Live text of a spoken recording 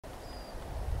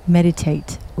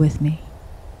meditate with me.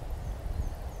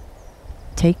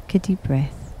 Take a deep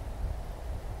breath.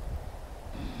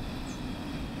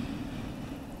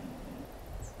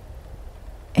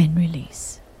 And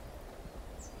release.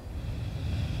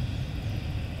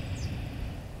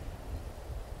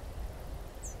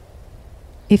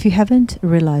 If you haven't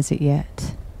realized it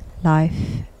yet,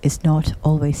 life is not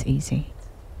always easy.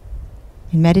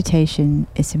 And meditation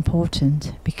is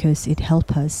important because it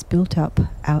helps us build up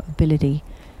our ability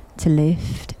to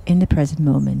live in the present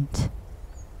moment.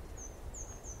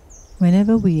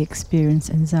 Whenever we experience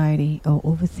anxiety or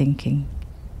overthinking,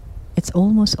 it's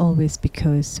almost always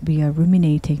because we are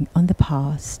ruminating on the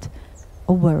past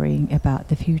or worrying about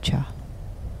the future.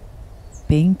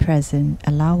 Being present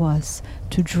allows us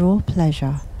to draw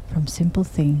pleasure from simple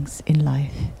things in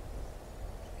life.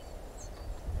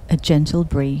 A gentle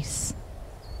breeze,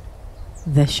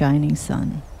 the shining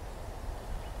sun,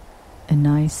 a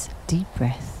nice deep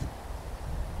breath.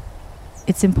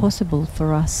 It's impossible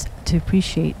for us to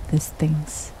appreciate these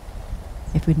things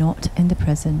if we're not in the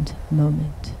present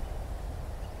moment.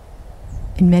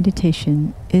 And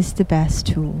meditation is the best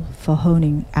tool for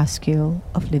honing our skill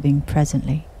of living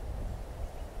presently.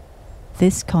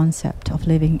 This concept of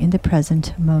living in the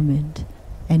present moment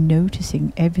and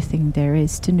noticing everything there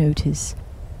is to notice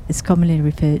is commonly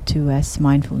referred to as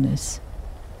mindfulness.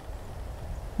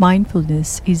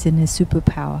 Mindfulness isn't a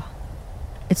superpower.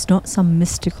 It's not some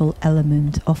mystical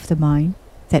element of the mind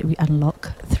that we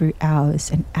unlock through hours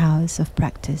and hours of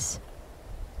practice.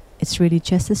 It's really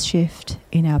just a shift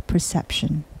in our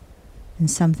perception and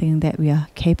something that we are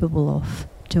capable of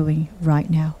doing right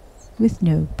now with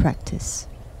no practice.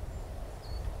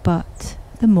 But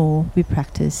the more we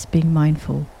practice being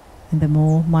mindful, and the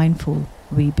more mindful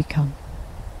we become,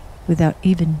 without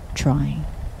even trying.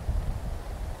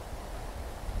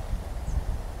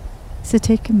 So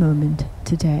take a moment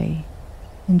today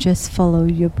and just follow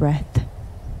your breath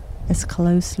as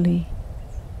closely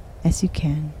as you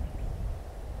can.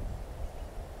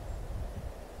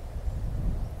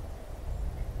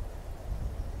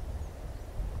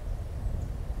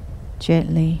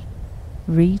 Gently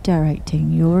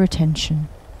redirecting your attention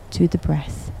to the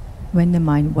breath when the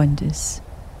mind wanders.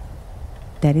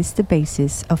 That is the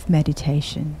basis of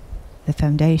meditation, the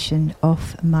foundation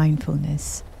of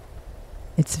mindfulness.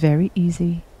 It's very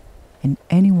easy and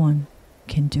anyone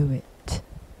can do it.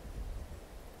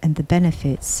 And the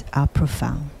benefits are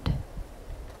profound.